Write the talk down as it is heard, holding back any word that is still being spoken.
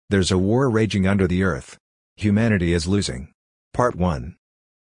There's a war raging under the earth. Humanity is losing. Part 1.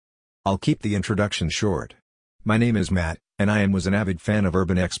 I'll keep the introduction short. My name is Matt, and I was an avid fan of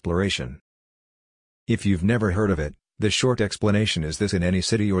urban exploration. If you've never heard of it, the short explanation is this: in any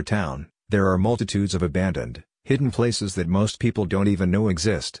city or town, there are multitudes of abandoned, hidden places that most people don't even know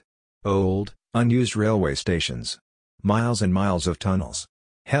exist. Old, unused railway stations. Miles and miles of tunnels.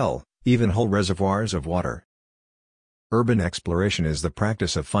 Hell, even whole reservoirs of water. Urban exploration is the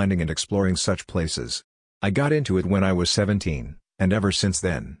practice of finding and exploring such places. I got into it when I was 17, and ever since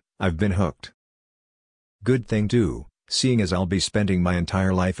then, I've been hooked. Good thing too, seeing as I'll be spending my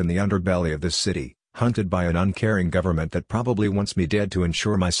entire life in the underbelly of this city, hunted by an uncaring government that probably wants me dead to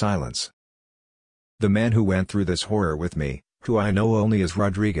ensure my silence. The man who went through this horror with me, who I know only as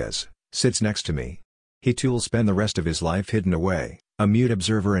Rodriguez, sits next to me. He too will spend the rest of his life hidden away, a mute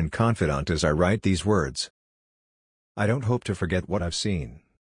observer and confidant as I write these words. I don't hope to forget what I've seen.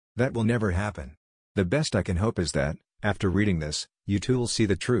 That will never happen. The best I can hope is that, after reading this, you too will see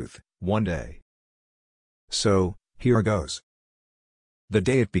the truth, one day. So, here goes. The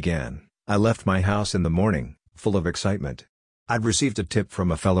day it began, I left my house in the morning, full of excitement. I'd received a tip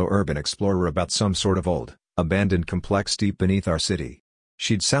from a fellow urban explorer about some sort of old, abandoned complex deep beneath our city.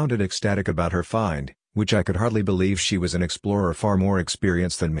 She'd sounded ecstatic about her find, which I could hardly believe. She was an explorer far more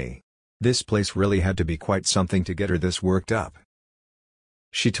experienced than me. This place really had to be quite something to get her this worked up.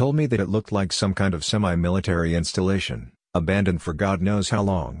 She told me that it looked like some kind of semi-military installation, abandoned for God knows how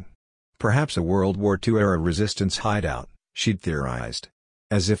long. Perhaps a World War II-era resistance hideout, she'd theorized.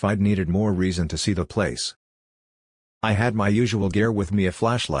 As if I'd needed more reason to see the place. I had my usual gear with me: a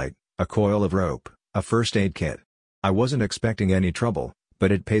flashlight, a coil of rope, a first aid kit. I wasn't expecting any trouble,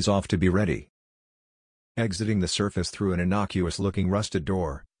 but it pays off to be ready. Exiting the surface through an innocuous-looking rusted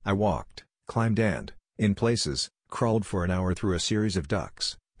door, I walked, climbed and, in places, crawled for an hour through a series of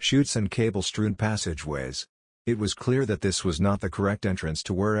ducts, chutes and cable-strewn passageways. It was clear that this was not the correct entrance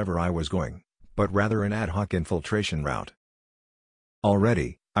to wherever I was going, but rather an ad hoc infiltration route.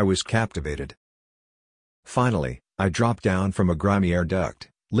 Already, I was captivated. Finally, I dropped down from a grimy air duct,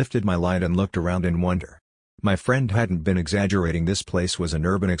 lifted my light and looked around in wonder. My friend hadn't been exaggerating. This place was an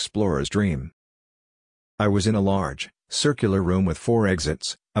urban explorer's dream. I was in a large, circular room with 4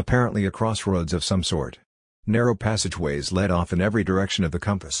 exits, apparently a crossroads of some sort. Narrow passageways led off in every direction of the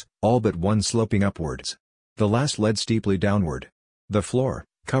compass, all but one sloping upwards. The last led steeply downward. The floor,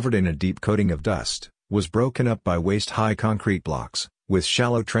 covered in a deep coating of dust, was broken up by waist-high concrete blocks, with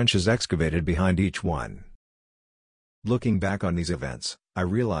shallow trenches excavated behind each one. Looking back on these events, I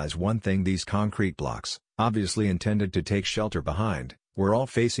realize one thing: these concrete blocks, obviously intended to take shelter behind, were all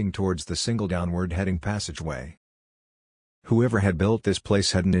facing towards the single downward-heading passageway. Whoever had built this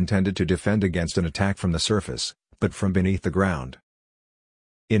place hadn't intended to defend against an attack from the surface, but from beneath the ground.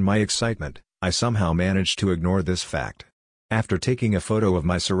 In my excitement, I somehow managed to ignore this fact. After taking a photo of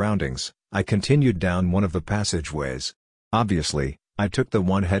my surroundings, I continued down one of the passageways. Obviously, I took the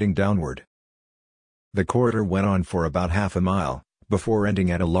one heading downward. The corridor went on for about half a mile, before ending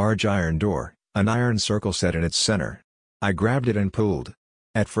at a large iron door, an iron circle set in its center. I grabbed it and pulled.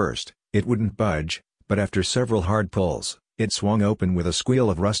 At first, it wouldn't budge, but after several hard pulls, it swung open with a squeal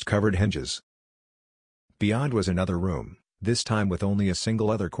of rust-covered hinges. Beyond was another room, this time with only a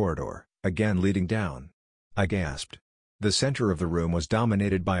single other corridor, again leading down. I gasped. The center of the room was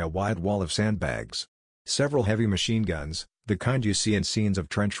dominated by a wide wall of sandbags. Several heavy machine guns, the kind you see in scenes of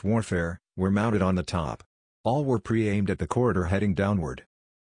trench warfare, were mounted on the top. All were pre-aimed at the corridor heading downward.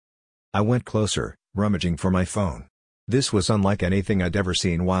 I went closer, rummaging for my phone. This was unlike anything I'd ever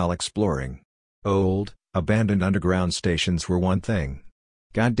seen while exploring. Old, abandoned underground stations were one thing.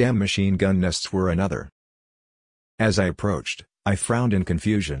 Goddamn machine gun nests were another. As I approached, I frowned in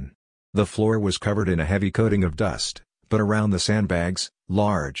confusion. The floor was covered in a heavy coating of dust, but around the sandbags,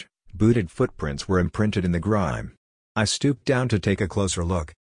 large, booted footprints were imprinted in the grime. I stooped down to take a closer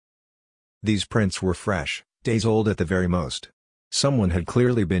look. These prints were fresh, days old at the very most. Someone had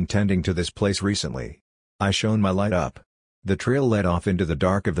clearly been tending to this place recently. I shone my light up. The trail led off into the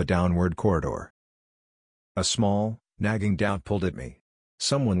dark of the downward corridor. A small, nagging doubt pulled at me.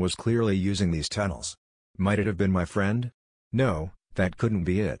 Someone was clearly using these tunnels. Might it have been my friend? No, that couldn't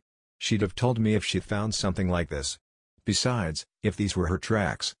be it. She'd have told me if she'd found something like this. Besides, if these were her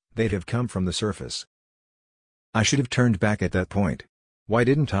tracks, they'd have come from the surface. I should have turned back at that point. Why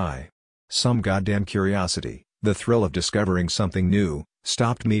didn't I? Some goddamn curiosity, the thrill of discovering something new,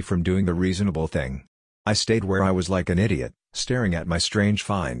 stopped me from doing the reasonable thing. I stayed where I was like an idiot, staring at my strange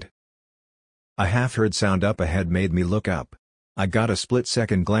find. A half-heard sound up ahead made me look up. I got a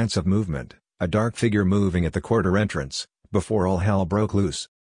split-second glance of movement, a dark figure moving at the corridor entrance, before all hell broke loose.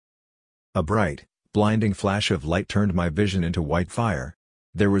 A bright, blinding flash of light turned my vision into white fire.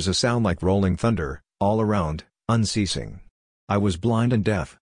 There was a sound like rolling thunder, all around, unceasing. I was blind and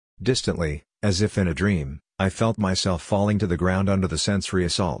deaf. Distantly, as if in a dream, I felt myself falling to the ground under the sensory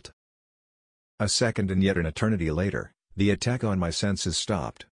assault. A second and yet an eternity later, the attack on my senses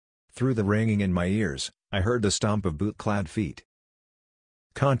stopped. Through the ringing in my ears, I heard the stomp of boot-clad feet.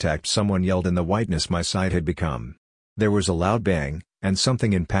 Contact, someone yelled in the whiteness my sight had become. There was a loud bang, and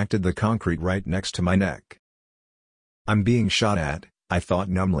something impacted the concrete right next to my neck. I'm being shot at, I thought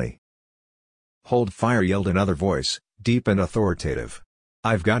numbly. Hold fire, yelled another voice, deep and authoritative.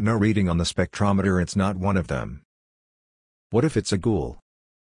 I've got no reading on the spectrometer, it's not one of them. What if it's a ghoul?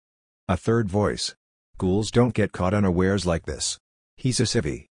 A third voice. Ghouls don't get caught unawares like this. He's a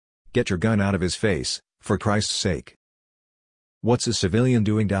civvy. Get your gun out of his face, for Christ's sake. What's a civilian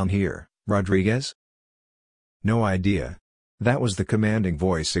doing down here, Rodriguez? No idea. That was the commanding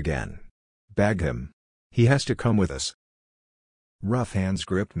voice again. Bag him. He has to come with us. Rough hands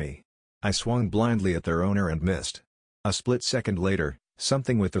gripped me. I swung blindly at their owner and missed. A split second later,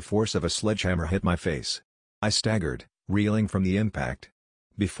 something with the force of a sledgehammer hit my face. I staggered, reeling from the impact.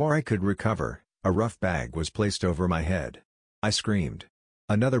 Before I could recover, a rough bag was placed over my head. I screamed.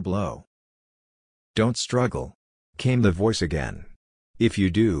 Another blow. Don't struggle, came the voice again. If you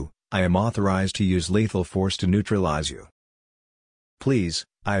do, I am authorized to use lethal force to neutralize you. Please,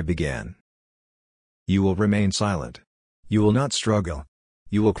 I began. You will remain silent. You will not struggle.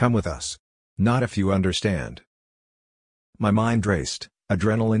 You will come with us. Not if you understand. My mind raced,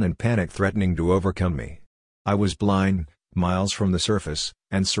 adrenaline and panic threatening to overcome me. I was blind, miles from the surface,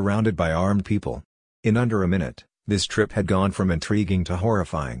 and surrounded by armed people. In under a minute, this trip had gone from intriguing to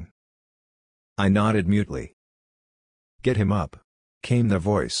horrifying. I nodded mutely. Get him up, came the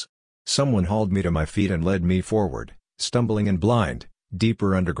voice. Someone hauled me to my feet and led me forward, stumbling and blind,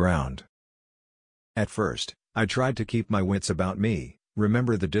 deeper underground. At first, I tried to keep my wits about me,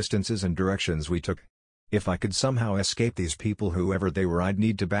 remember the distances and directions we took. If I could somehow escape these people, whoever they were, I'd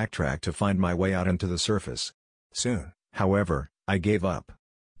need to backtrack to find my way out into the surface. Soon, however, I gave up.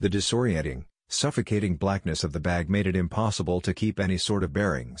 The disorienting, suffocating blackness of the bag made it impossible to keep any sort of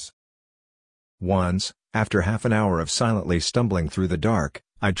bearings. Once, after half an hour of silently stumbling through the dark,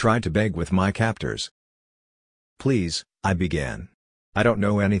 I tried to beg with my captors. Please, I began. I don't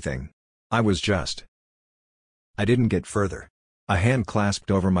know anything. I didn't get further. A hand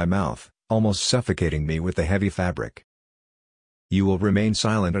clasped over my mouth, almost suffocating me with the heavy fabric. You will remain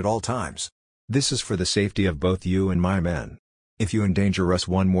silent at all times. This is for the safety of both you and my men. If you endanger us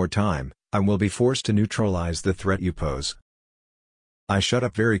one more time, I will be forced to neutralize the threat you pose. I shut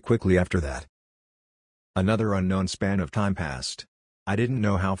up very quickly after that. Another unknown span of time passed. I didn't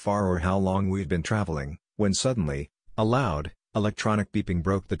know how far or how long we'd been traveling, when suddenly, a loud, electronic beeping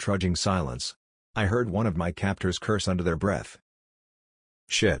broke the trudging silence. I heard one of my captors curse under their breath.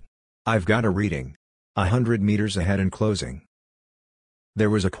 Shit. I've got a reading. 100 meters ahead and closing. There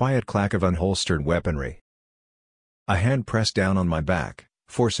was a quiet clack of unholstered weaponry. A hand pressed down on my back,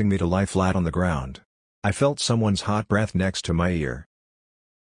 forcing me to lie flat on the ground. I felt someone's hot breath next to my ear.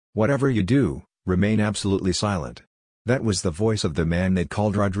 Whatever you do, remain absolutely silent. That was the voice of the man they'd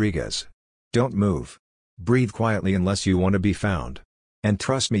called Rodriguez. Don't move. Breathe quietly unless you want to be found. And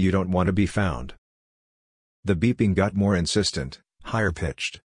trust me, you don't want to be found. The beeping got more insistent, higher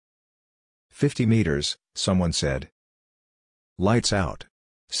pitched. 50 meters, someone said. Lights out.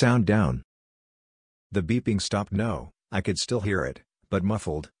 Sound down. The beeping stopped. No, I could still hear it, but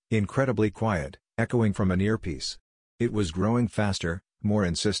muffled, incredibly quiet, echoing from an earpiece. It was growing faster, more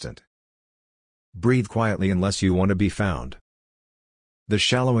insistent. Breathe quietly unless you want to be found. The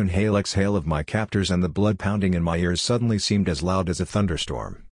shallow inhale-exhale of my captors and the blood pounding in my ears suddenly seemed as loud as a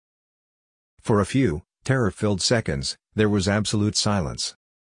thunderstorm. For a few, terror-filled seconds, there was absolute silence.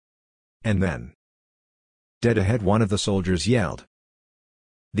 And then, dead ahead, one of the soldiers yelled.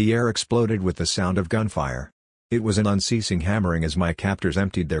 The air exploded with the sound of gunfire. It was an unceasing hammering as my captors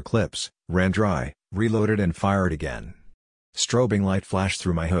emptied their clips, ran dry, reloaded and fired again. Strobing light flashed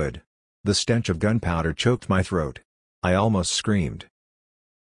through my hood. The stench of gunpowder choked my throat. I almost screamed.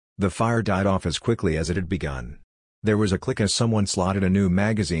 The fire died off as quickly as it had begun. There was a click as someone slotted a new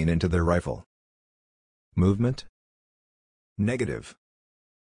magazine into their rifle. Movement? Negative.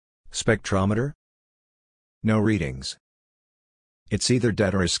 Spectrometer? No readings. It's either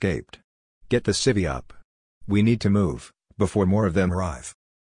dead or escaped. Get the civvy up. We need to move, before more of them arrive.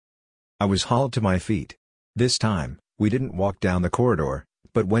 I was hauled to my feet. This time, we didn't walk down the corridor,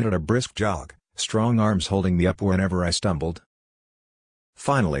 but went at a brisk jog, strong arms holding me up whenever I stumbled.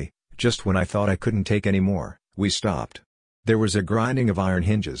 Finally, just when I thought I couldn't take any more, we stopped. There was a grinding of iron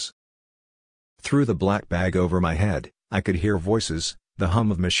hinges. Through the black bag over my head, I could hear voices, the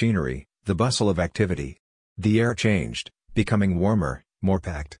hum of machinery, the bustle of activity. The air changed, becoming warmer, more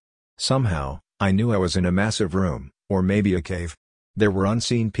packed. Somehow, I knew I was in a massive room, or maybe a cave. There were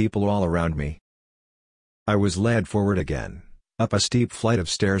unseen people all around me. I was led forward again, up a steep flight of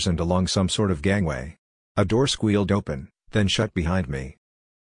stairs and along some sort of gangway. A door squealed open, then shut behind me.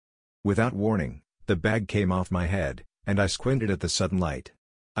 Without warning, the bag came off my head, and I squinted at the sudden light.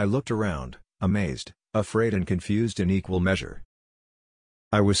 I looked around, amazed, afraid and confused in equal measure.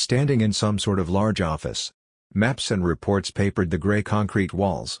 I was standing in some sort of large office. Maps and reports papered the gray concrete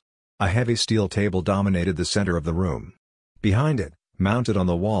walls. A heavy steel table dominated the center of the room. Behind it, mounted on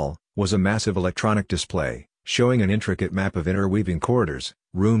the wall, was a massive electronic display, showing an intricate map of interweaving corridors,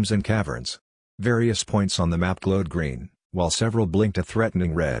 rooms and caverns. Various points on the map glowed green, while several blinked a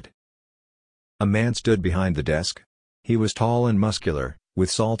threatening red. A man stood behind the desk. He was tall and muscular,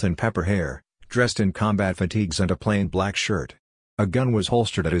 with salt and pepper hair, dressed in combat fatigues and a plain black shirt. A gun was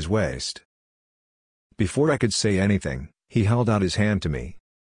holstered at his waist. Before I could say anything, he held out his hand to me.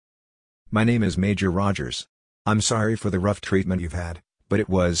 "My name is Major Rogers. I'm sorry for the rough treatment you've had, but it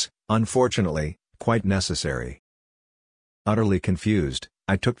was, unfortunately, quite necessary." Utterly confused,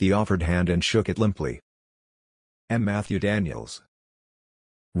 I took the offered hand and shook it limply. "I'm Matthew Daniels."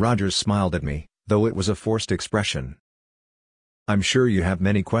 Rogers smiled at me, though it was a forced expression. "I'm sure you have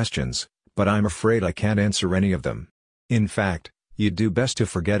many questions, but I'm afraid I can't answer any of them. In fact, you'd do best to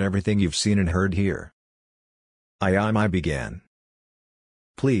forget everything you've seen and heard here." I began.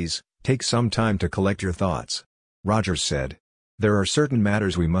 "Please, take some time to collect your thoughts," Rogers said. "There are certain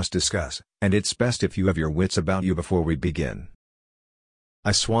matters we must discuss, and it's best if you have your wits about you before we begin."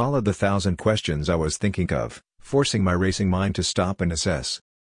 I swallowed the 1,000 questions I was thinking of, forcing my racing mind to stop and assess.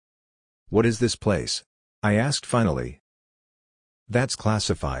 "What is this place?" I asked finally. "That's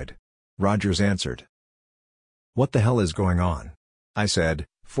classified," Rogers answered. "What the hell is going on?" I said,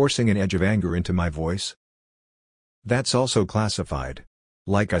 forcing an edge of anger into my voice. "That's also classified.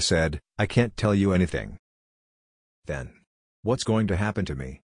 Like I said, I can't tell you anything." "Then, what's going to happen to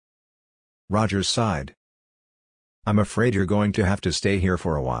me?" Rogers sighed. "I'm afraid you're going to have to stay here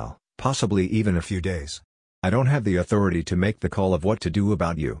for a while, possibly even a few days. I don't have the authority to make the call of what to do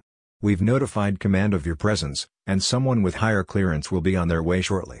about you. We've notified command of your presence, and someone with higher clearance will be on their way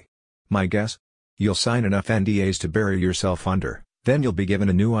shortly. My guess? You'll sign enough NDAs to bury yourself under, then you'll be given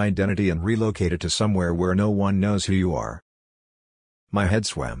a new identity and relocated to somewhere where no one knows who you are." My head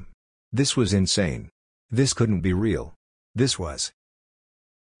swam. This was insane. This couldn't be real. This was.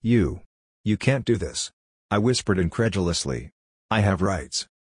 You can't do this," I whispered incredulously. "I have rights.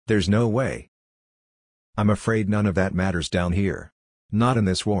 There's no way." "I'm afraid none of that matters down here. Not in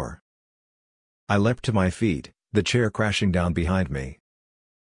this war." I leapt to my feet, the chair crashing down behind me.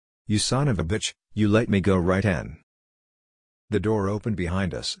 "You son of a bitch, you let me go right in." The door opened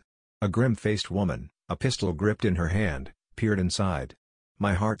behind us. A grim-faced woman, a pistol gripped in her hand, peered inside.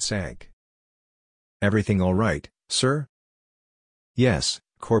 My heart sank. "Everything all right, sir?" "Yes,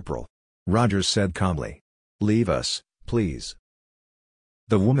 Corporal," Rogers said calmly. "Leave us, please."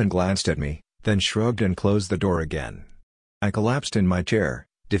 The woman glanced at me, then shrugged and closed the door again. I collapsed in my chair,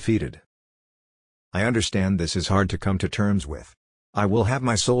 defeated. "I understand this is hard to come to terms with. I will have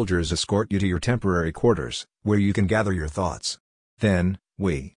my soldiers escort you to your temporary quarters, where you can gather your thoughts. Then,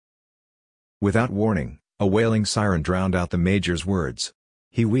 we—" Without warning, a wailing siren drowned out the Major's words.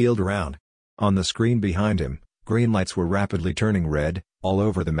 He wheeled around. On the screen behind him, green lights were rapidly turning red, all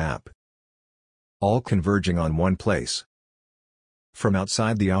over the map. All converging on one place. From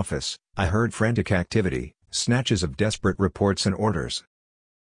outside the office, I heard frantic activity, snatches of desperate reports and orders.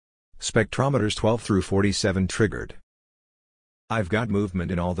 Spectrometers 12 through 47 triggered. "I've got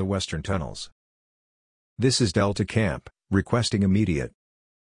movement in all the western tunnels. This is Delta Camp, requesting immediate."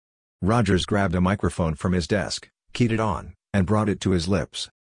 Rogers grabbed a microphone from his desk, keyed it on, and brought it to his lips.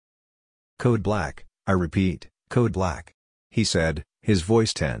 "Code Black, I repeat, Code Black," he said, his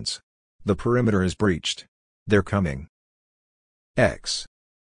voice tense. "The perimeter is breached. They're coming. X.